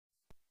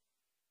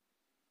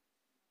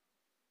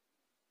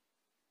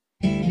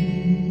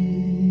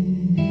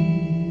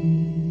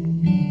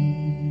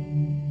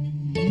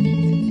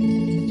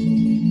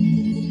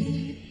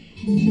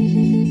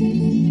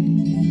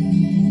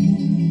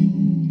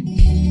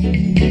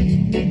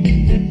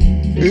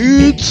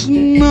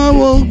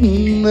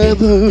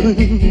never.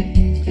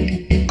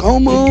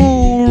 Come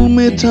hold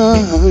me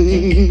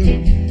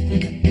tight,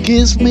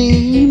 kiss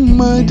me,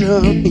 my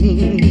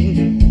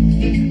darling,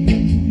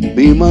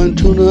 be mine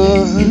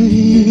tonight.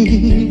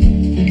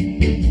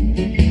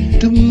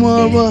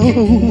 Tomorrow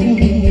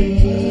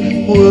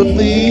will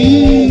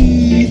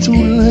be too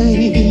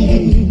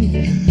late.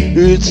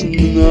 It's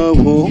now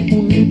or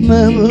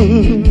never.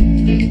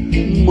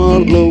 My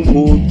love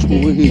won't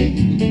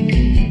wait.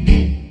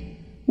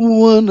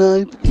 When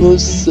I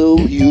first saw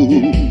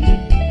you,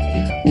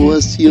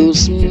 was your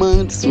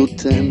smile so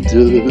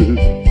tender?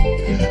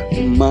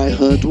 My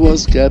heart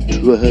was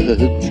captured,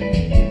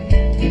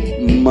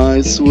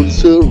 my soul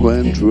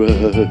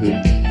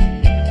surrendered.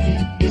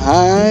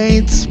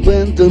 I'd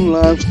spent a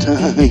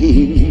lifetime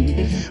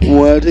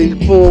waiting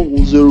for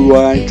the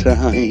right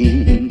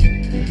time.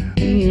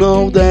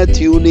 Now that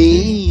you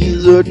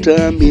need, the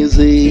time is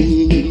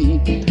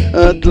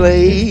at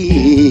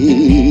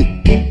late.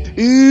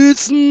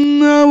 It's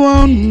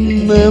now or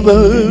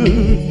never.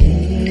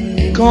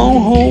 Come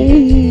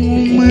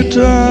home me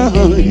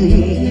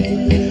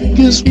time,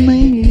 kiss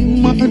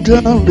me, my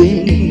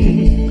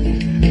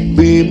darling,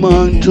 be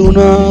mine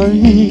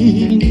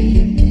tonight.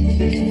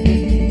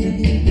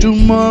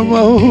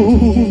 Tomorrow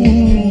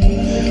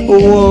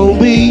will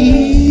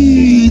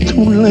be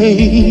too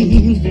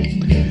late.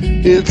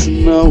 It's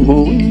now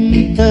or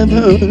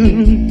never.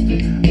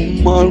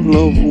 My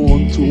love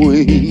won't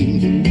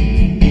wait.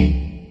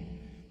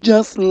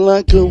 Just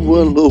like a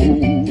willow,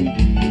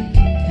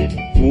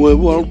 we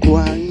will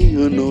cry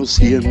an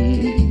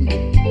ocean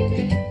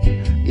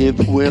if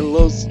we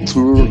lost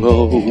true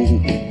love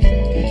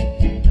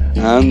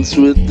and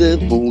sweet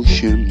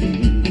devotion.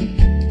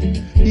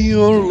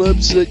 Your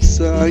lips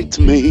excite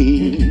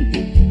me,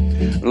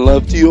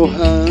 lift your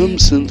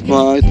arms and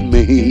fight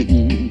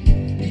me.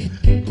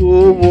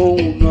 For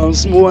won't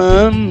us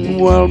when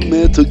we'll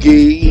meet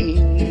again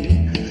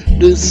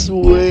this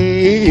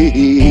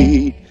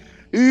way.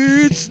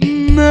 It's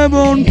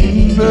never,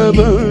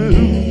 never.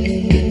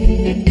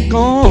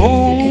 Come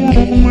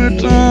home me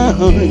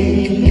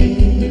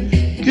time,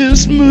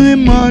 kiss me,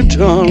 my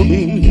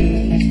darling,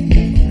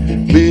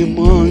 be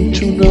mine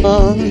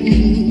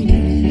tonight.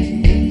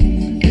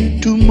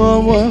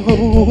 Tomorrow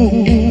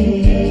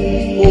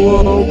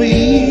will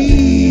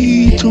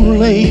be too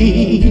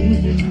late.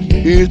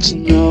 It's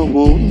now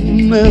or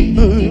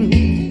never.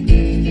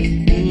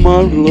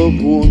 My love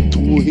won't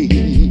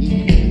wait.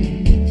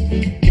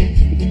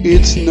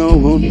 It's now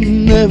or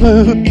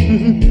never.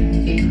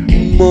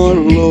 My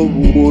love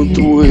won't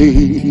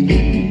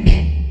wait.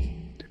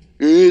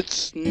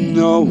 It's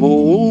now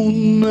or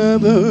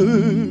never.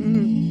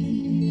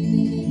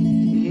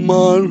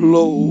 My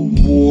love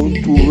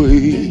won't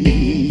wait.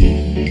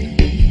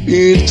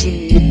 It's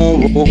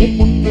now or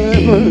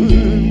never.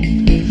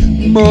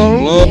 My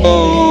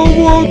love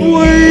won't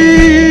wait.